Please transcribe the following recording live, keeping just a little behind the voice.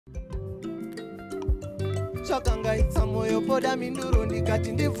Chakangaitsa moyo poda minduro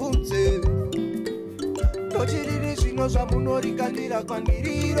ndikati ndibvunze. Ndochiriri zvino zvamunorikandira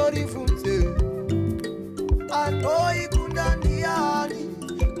kwandiri iro ribvunze. Anoikunda ndiani,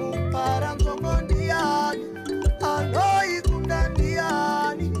 mupara nzongo ndiani. Anoikunda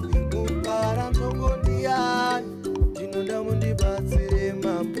ndiani, mupara nzongo ndiani. Ndinoda mundibatsire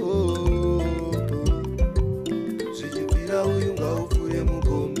mapo. Zvichibvira uyu ngaufure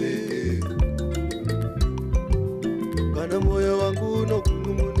mugombe. Kana moyo wangu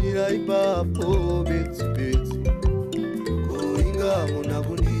unokunumunira ipapo betsi betsi. Koinga muna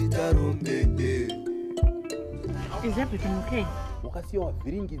kundiita rombe. Is everything okay? Wakasiwa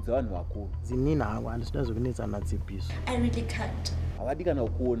viringidza vanhu vakuru. Zinina hawo handisina zvokunetsa nadzipiso. I really can't. Havadi kana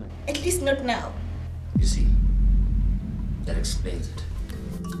kuona. At least not now. You see, that explains it.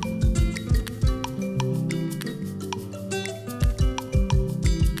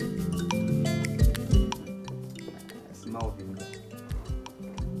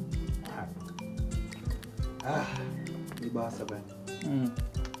 Ibasa bani.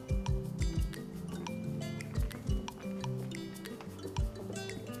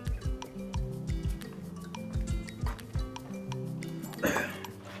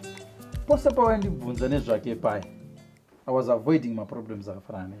 Pose pawandibvunza nezvake paya. I was avoiding my problems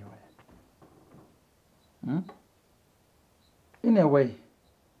akafanana neiwe. In a way,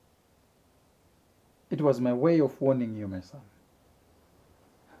 it was my way of warning you, my son.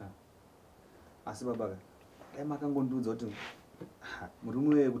 Asi baba, dai makangondiudza kuti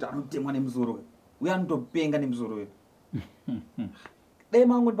murume kuti anotemwa nemusoro. Uya anotopenga nemusoro. Dai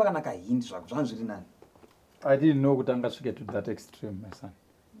mangoti pakanaka hindi zvako zvanzviri nani. I didn't know kuti angasvike to that extreme, my son.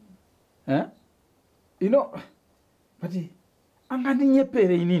 You know, but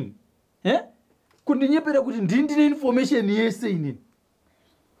angandinyepere inini. Kundinyepere kuti ndindine information yese inini.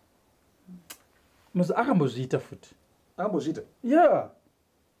 Noza akambozviita futi. Akambozviita? Yeah.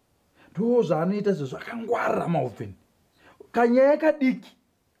 Ndo zvaanoita zvakangwarira mauveni. Kanyaya kadiki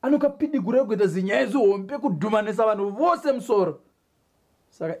anokapidigura kuita zinyaya zihombe kudhumanisa vanhu vose musoro.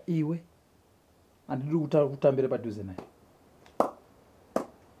 Saka iwe handidi kutambira padhuze naye.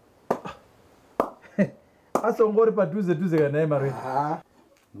 Asongori padhuze kana naye mari.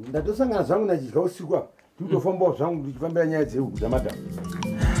 Ndatosangana zvangu nachidya usiku apa. Ndikutofambawo zvangu ndichifambira nyaya dzehuku dzamadhamu.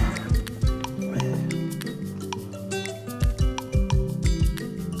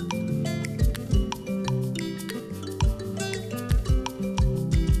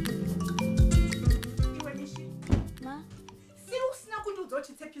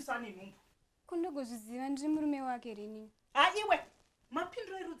 Kundogozviziva ndiri murume wake rini. Iwe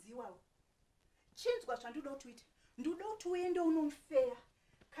mapindiro erudzi iwawo. Chinzwa zvandoda kuti uite. Ndoda kuti uende unomufeya.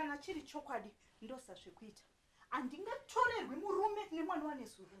 Kana chiri chokwadi ndosazvekuita. Handingatorerwi murume nemwana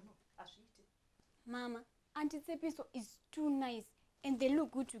wanezuro uno. Azviite. Mama, Auntie Tsepiso is too nice and they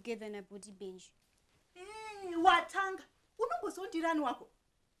look good together in a body bench. Watanga. Unongozondirani wako?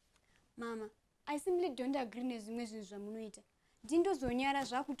 Mama, I simply don't agree nezvimwe zvinhu zvamunoita. Ndindozonyara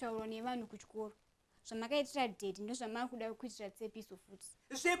zvakutaurwa nevanhu kuchikoro. Zvamakaitira Daddy ndozvamakuda kuitira Tsepiso futi.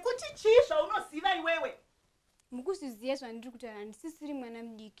 Zvekuti chii zvaunoziva iwewe? Mukuzviziva zvandiri kutaura handisisiri mwana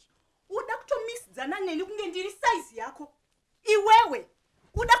mudiki. Uda kutomisidzana neni kunge ndiri size yako. Iwewe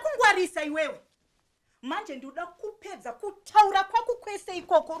uda kungwarisa iwewe. Manje ndoda kupedza kutaura kwako kwese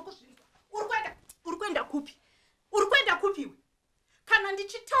ikoko urikuzvinzwa. Urikwenda kupi? Urikwenda kupiwe? Kana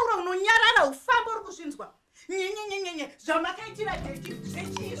ndichitaura unonyarara ufamba urikuzvinzwa. Nyenyenyenyenye zvamakaitira Daddy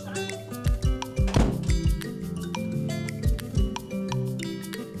zvechizva.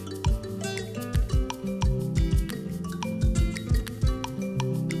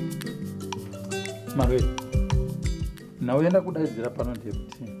 Marwe, nauenda kudaidzira pano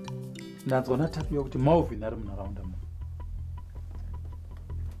ndekuti ndanzwa natapiwa kuti Mauvin ari munharaunda muno.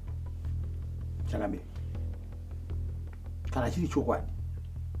 Chakamira. Kana chiri chokwadi.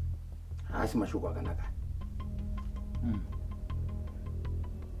 Haasi mashoko akanaka.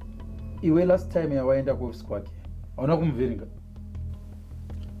 Iwe last time yawaenda kuofisi kwake, hauna kumuvhiringa?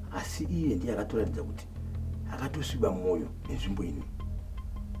 Asi iye ndiye akatoratidza kuti akatosviba mwoyo nenzvimbo ino.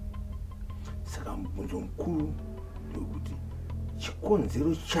 Saka mubvunzo mukuru ndekuti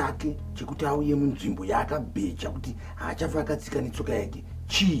chikonzero chake chekuti auye munzvimbo yaakabhecha kuti haachafa akatsika netsoka yake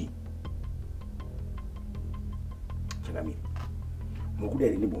chii? Chakamira, mukuda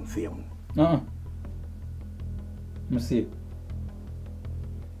here ndimbomufeya muno. Musiye.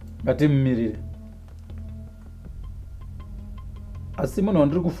 Ngatimumirire. Asi munhu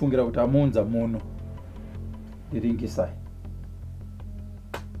wandiri kufungira kuti amuunza muno Ringisai.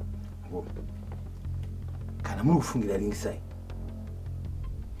 Kana muri kufungira Ringisai,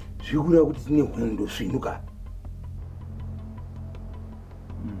 zvikureva kuti tine hondo svinuka.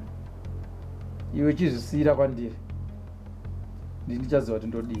 iwe chizvisira kwandiri ndichaziva kuti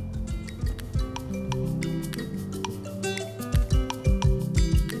ndodii.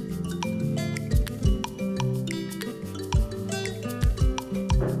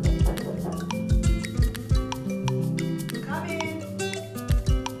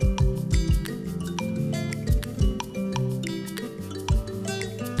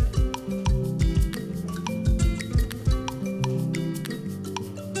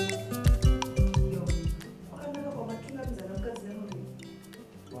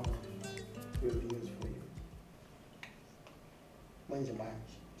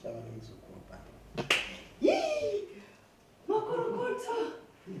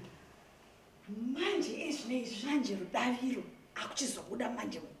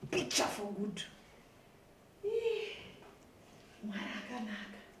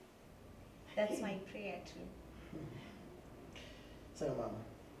 That's my prayer too. Saka mama,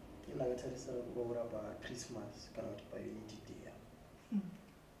 ndakatarisira kuvaura paChristmas kana kuti paUnity Day.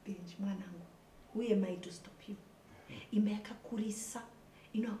 Benji mwanangu, who am I to stop you? Imba yakakurisa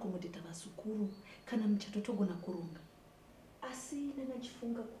inoakomodeta vasukuru kana muchatotogona kurunga. Asi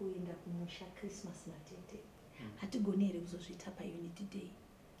ndanachifunga kuenda kumusha Christmas natete. Hatigoni here kuzozviita paUnity Day.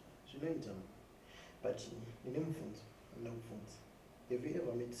 Zvinoita, but ndine mubvunzo, ndakubvunza. Have you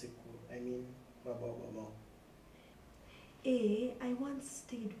ever met Sekuru? I mean, Baba. I once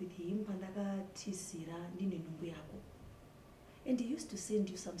stayed with him pandakatisira ndine nhumbu yako. And he used to send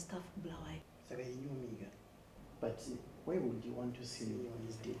you some stuff kubulawai. Saka he knew me. But why would you want to see me on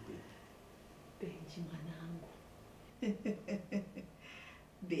his deathbed? Benji mwanangu.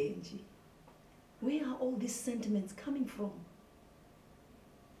 Benji, where are all these sentiments coming from?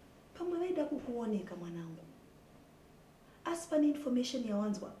 Pamwe vaida kukuoneka mwanangu. As pane information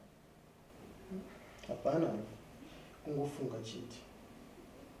yawanzwa. Hapana, kungofunga chiti.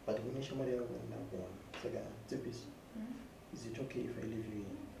 But kune shamari yangu ndakuona. Saka Tsepisi, is it okay if I leave you here?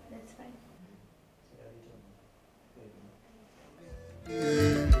 That's fine.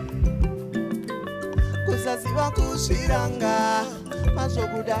 Kusaziva kusviranga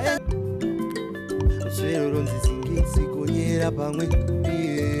mazvokuda zvero ronzisingisi kunyera pamwe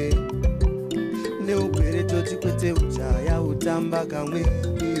neugwere toti kwete ujaya utamba kamwe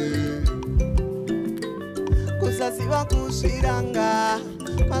kusaziva kusviranga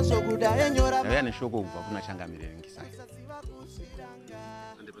mazvokuda enyora yauya neshoko kubva kuna changamire Ringisai.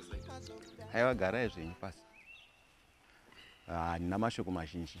 Haiwa garai zvenyu pasi. Nina mashoko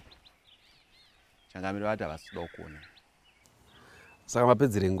mazhinji. Changamire vati havasida kuona. Saka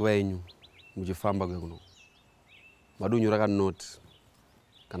mapedzere nguva yenyu muchifamba kwekuno. Madunyora kanoti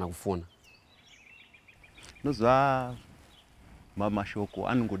kana kufona. Noziva mashoko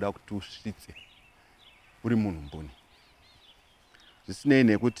anongoda kuti usvitse uri munhu mbuni. Zvisinei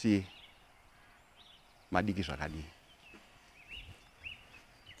nekuti madiki zvakadii.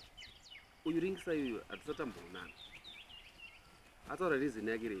 Uyu Ringisai uyu hatisatamboonana. Ataura reason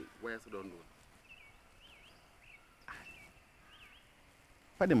yake rei why asida kundiona.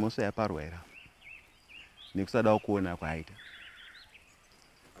 Pane mhosva yaparwera nekusada kuona kwaita.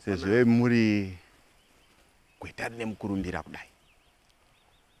 Sezvo muri gwetari nemukurumbira kudai.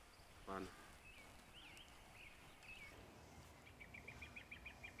 Hapana.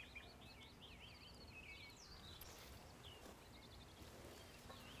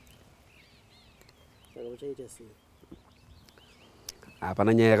 Saka uchaita sei?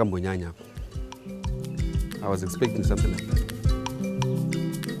 Hapana nyaya yakambonyanya apa. I was expecting something like that.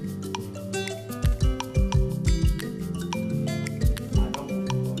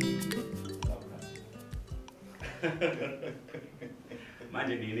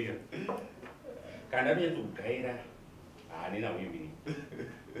 Manje ndiniga. Kana mwenye kugaira. Nina uyini.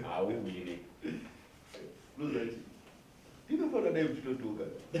 Uyini. Luzati. Ndinofana dai kutotoka.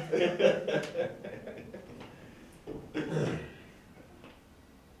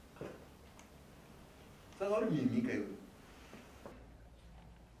 Saka uri nyimika iwe.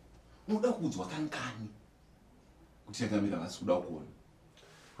 Unoda kuudzwa kankani kuti Changamire havasi kuda kuona.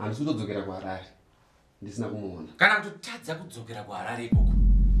 Handisi kutodzokera kuHarare ndisina kumuona. Kana kuti tadza kudzokera kuHarare ikoko.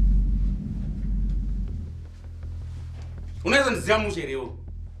 Unaweza ndiziva musherewo.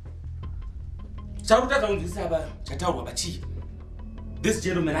 Chautadza kunzwisa apa chataurwa pachii. This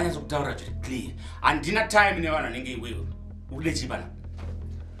gentleman anyatsa kutaura zviri clear. Handina time nevanhu vanenge iwewe. Ude chipana.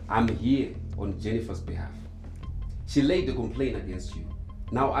 I'm here on Jennifer's behalf. She laid the complaint against you.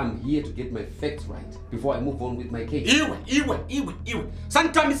 Now I'm here to get my facts right before I move on with my case. Iwe.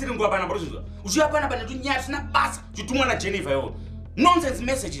 Sanditamisire nguva pana barozvinzwa. Uchiya pana pane tunyaya tusina basa chitumwa naJennifer iwo. Nonsense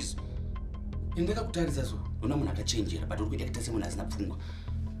messages. Ndakakutaridza zo. Una munhu akachenjera but uri kuita kuti semunhu asina pfungwa.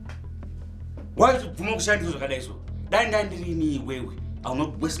 Why is it bvuma kushandisa zvakadai so? Dai ndandirini iwewe. I will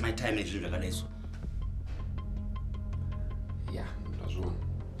not waste my time nezvinhu zvakadai so. Yeah, ndazviona.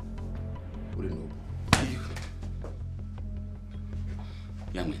 Uri no.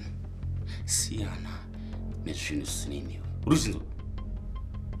 Young man, siyana nezvinhu zvisinei. Ruzinzo.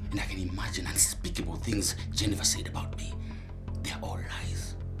 And I can imagine unspeakable things Jennifer said about me. They're all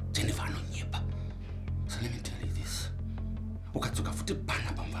lies. Jennifer no nyepa. So let me tell you this. Ukatsuka futi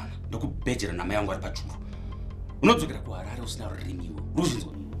bana pamvana ndokubhejera nama yangu ari pachuru. Unodzokera kuHarare usina rurimiwo.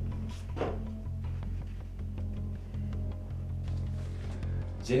 Ruzinzo.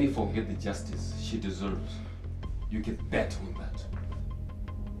 Jennifer will get the justice she deserves. You can bet on that.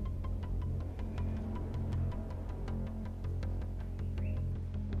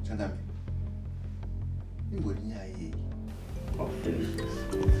 Chandami. Ingori nyaya yeyi.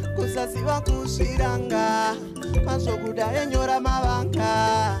 Kusaziva kushiranga mazvokuda enyora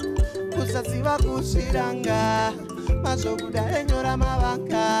mavanga. Kusaziva kushiranga mazvokuda enyora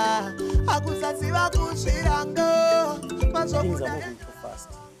mavanga. Akusaziva kushiranga mazvokuda.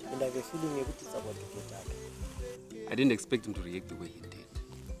 And I have a feeling it's about to get up. I didn't expect him to react the way he did.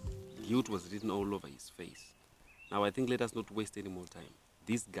 Guilt was written all over his face. Now I think let us not waste any more time.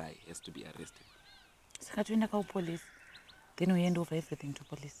 This guy has to be arrested. So police. Then we hand over everything to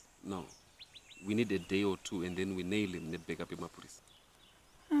police. No. We need a day or two and then we nail him and back up in my police.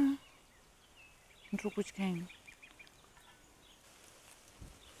 Which kind?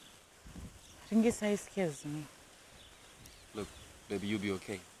 Ringisai scares me. Look, baby, you'll be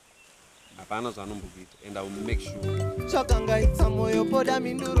okay. And I will make sure. Chakangaitsa moyo poda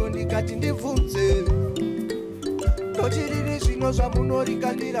minduru ndikati ndivhunze. Tochiriri zvino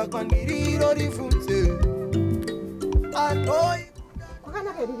zvamunorikandira kwandiri iro rivhunze. Anoi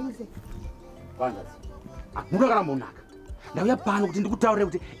kwakanaka here Ringisai. Vhunze. Akuna kana monaka. Ndauya pano kuti ndikutaurire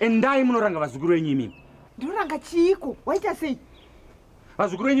kuti endai munoranga vazukuru venyu imimi. Ndoranga chiiko? Waita sei?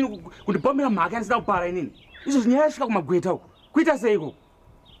 Vazukuru venyu kundibhombera mhaka yandisina kupara inini. Izvo zvinyaya yasvika kumagweta uko. Kuita seiko?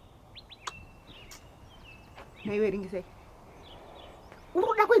 Naiwe Ringisai.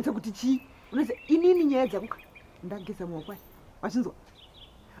 Unoda kuedza kuti chii? Unozi inini nyaya dzako ndageza maoko. Wachinzwa?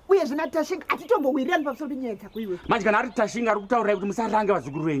 Uye zvina Tashinga atitombowirani pamusoro penyaya dzako iwe. Manje kana ari Tashinga ari kutaurirai kuti musarange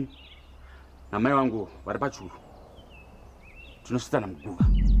vazukuru venyu. Namai vangu vari pachuru. Tinosvitsana muguva.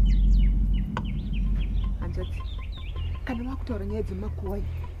 Hanzvadzi. Kana vakutaura nyaya dzemakuwai.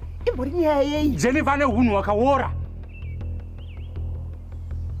 Imbori nyaya yei? Jennifer ane hunhu hwakaora.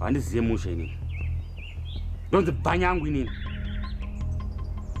 Handizive musha inini. Ndonzi bhanya yangu inini.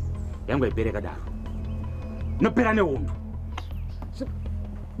 Yangu haibereka daro. Inopera nehondo.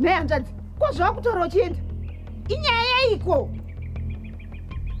 Nehanzvadzi, ko zvakutaura uchienda? Inyaya yeiko?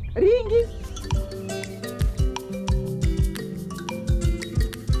 Ringi.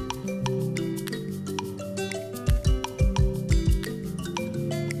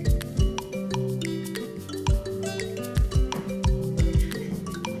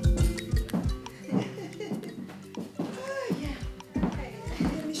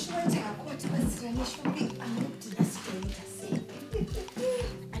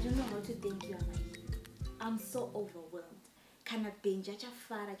 I'm so overwhelmed. Kana Benja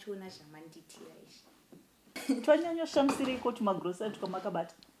chafara chiona zvamanditira izvi. Twanyanya shamsiri kuti magrocery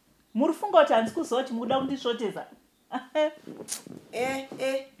twamakabata. Muri funga kuti handisi kuziva kuti muda kundisvoteza.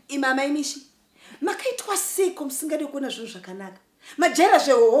 Imama imishi. Makaitwa siko musingade kuona zvinhu zvakanaka. Majera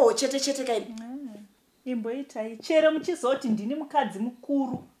zvehoho chete chete kaini. Imboitai chere muchizoti ndini mukadzi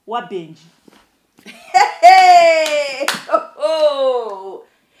mukuru waBenji.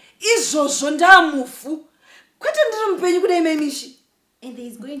 Izvozvo ndamufu. Kwete ndiri mupenyu kudai maimishi. And there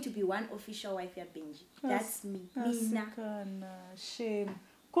is going to be one official wife ya Benji. That's me. Mina. Shame.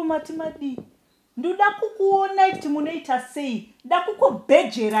 Komati madi. Ndoda kukuona kuti munoita sei.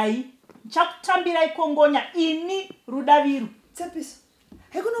 Ndakukubhejerai. Chakutambirai kongonya ini Rudaviru. Tsapiso.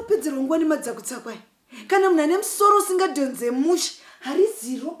 Hakunopedzerwa ngwani madzakutsakwa. Kana munhu ane musoro usingadhonze mushi,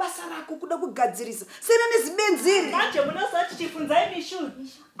 hariziro basa rako kuda kugadzirisa. Sena nezibenziri. Manje munosati chifunzai mishuru.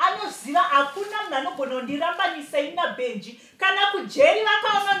 Anoziva hakuna munhu anogona kundirambanisa ina Benji. Kana kujeri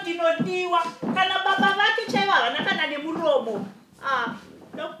vakaona ndinodiwa. Kana baba vake chaiva havana kana nemuromo.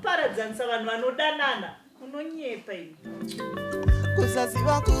 Ndakuparadzanisa vanhu vanodanana. Unonyepa ini.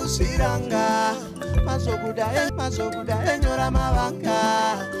 Kusaziva kushiranga mazvokuda enyora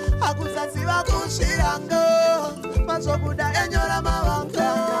mavanga. Akusaziva kushiranga mazvokuda enyora mavanga.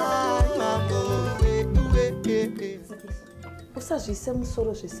 Usazvise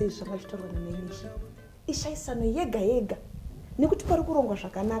musoro zvese zvakashtorwa namaimishi. Ishaisano yega yega. Nekuti pari kurongwa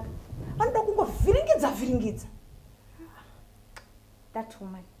zvakanaka. Vanoda kungovhiringidza. That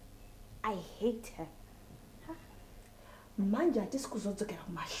woman. I hate her. Manje hatisi kuzodzokera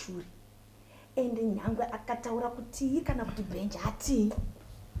kumashure. Ende nyangwe akataura kuti kana kuti Benja ati.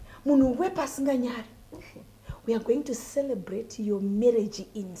 Munhu wepasinganyari. We are going to celebrate your marriage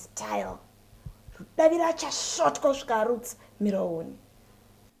in style. Davira cha short kusvika roots miraoni.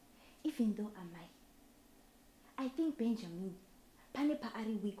 Even though I think Benjamin pane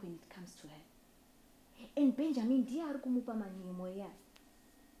paari weak when it comes to her. And Benjamin ndiye ari kumupa manyimo ya.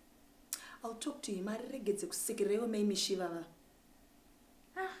 I'll talk to him. Aregedze kusekerewo maimishiva.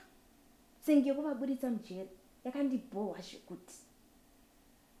 Senge kuvaburitsa mujeri yakandibhowa zvekuti.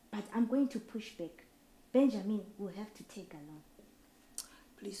 But I'm going to push back. Benjamin will have to take along.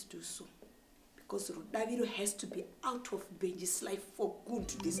 Please do so. Because Rudaviro has to be out of Benji's life for good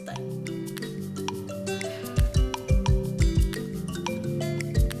this time.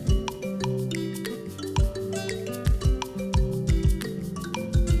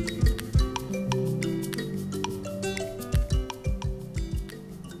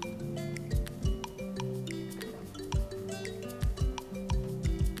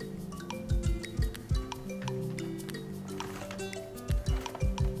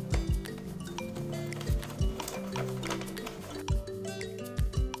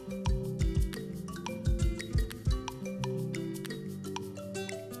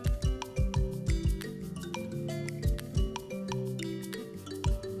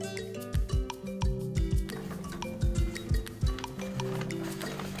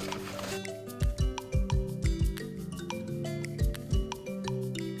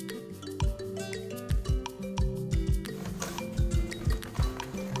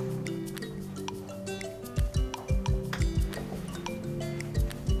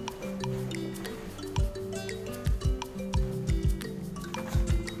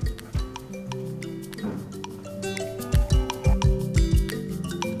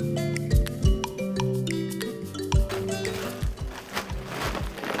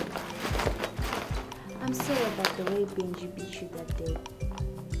 The way Benji beat you that day.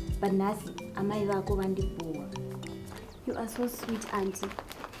 But Nasi, amai vako vandibowa. You are so sweet, auntie.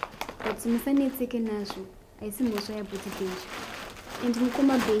 But musanetseke nazvo, haisi mhosva yabuti Benji. And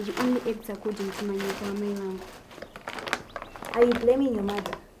mukoma Benji only acts according to manyoko amai vangu. Are you blaming your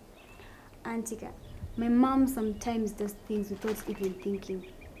mother? Antika, my mom sometimes does things without even thinking.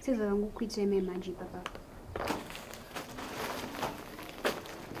 Says vangu kuitira memaji papa.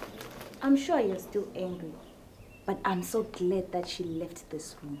 I'm sure you're still angry. But I'm so glad that she left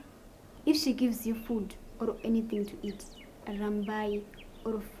this room. If she gives you food or anything to eat, rambai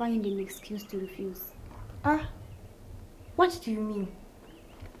or find an excuse to refuse. What do you mean?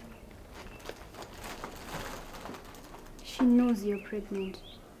 She knows you're pregnant.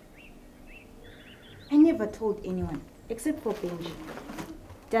 I never told anyone, except for Benji.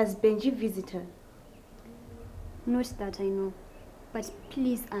 Does Benji visit her? Not that I know. But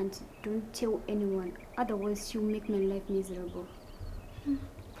please, auntie, don't tell anyone. Otherwise, she'll make my life miserable.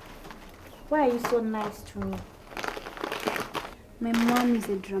 Why are you so nice to me? My mom is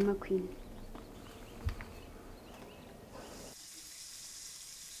a drama queen.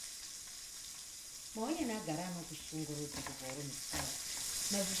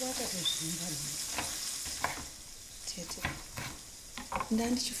 Tete,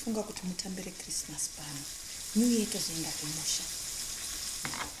 ndandichifunga kuti mutambire Christmas pano. New Year tozoenda kumusha.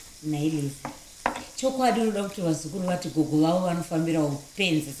 Nailezi. Chokwadi unoda kuti vazukuru vati gogo vavo vanofambira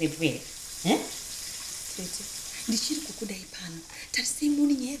upenzi sepwere. Tete, ndichiri kukudai pano. Tarisei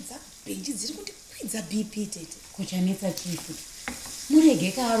muni nyaya dzaBenji dziri kundikwidza BP tete. Kuchanetsa chifu.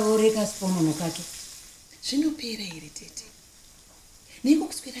 Murege karooreka siponono kake. Zvinopera here tete. Neiko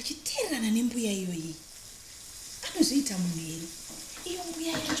kuswera achiteerana nembuya iyoyi. Anozviita munhu here. Iyo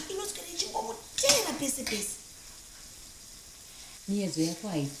mbuya yacho inoswera ichingomutera pese pese. Miedzo yako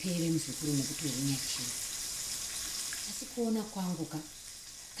haipere muzukuru nekuti unyachira. Asi kuona kwangu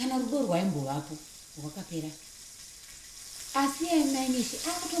kana rudo rwaimbovapo rwakapera. Asi yaimaineshi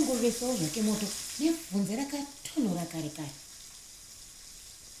akutongovesawo zvake moto nebvunze rakatonhora kare kare.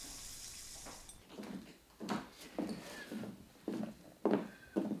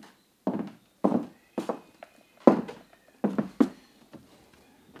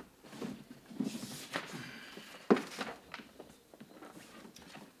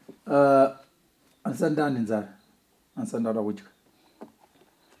 Ansandani nzara. Ansandara kudya.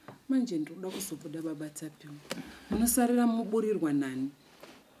 Manje ndoda kuzobuda baba Tapiwa. Munosarira muburirwa nani?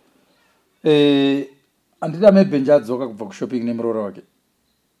 Andida meBenji adzoka kubva kushopping nemuroora wake.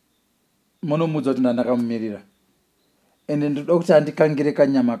 Munomudza kuti ndandakamumirira. Ende ndoda kuti andikangire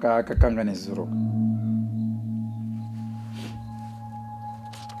kanyama kaakakanga nezuro.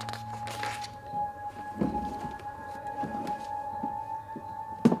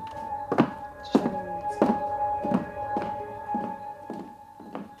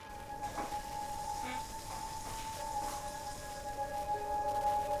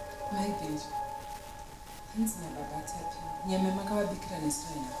 Denji. Hanzi na baba Tapi. Nyama makavabikira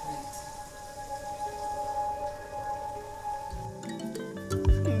nesitoa inakuwaiti.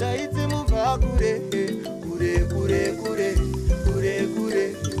 Ndaiti mubva kure kure kure kure kure kure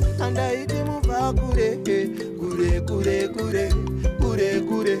andaiti mubva kure kure kure kure kure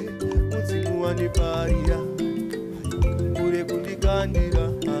kure mudzimu waniparira kure kundikandira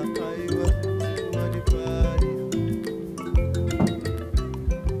aiwa waniparira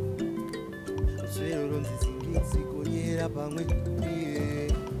zvero ronzizingidzi konyera pamwe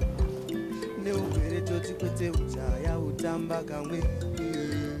neugwere toti kwete uchaya utamba kamwe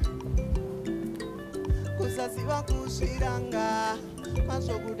kusaziva kusviranga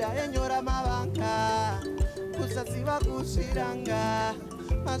mazvokuda enyora mavanga kusaziva kusviranga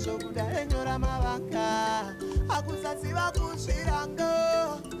mazvokuda enyora mavanga akusaziva kusviranga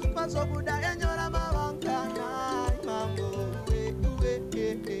mazvokuda enyora mavanga mambo uwe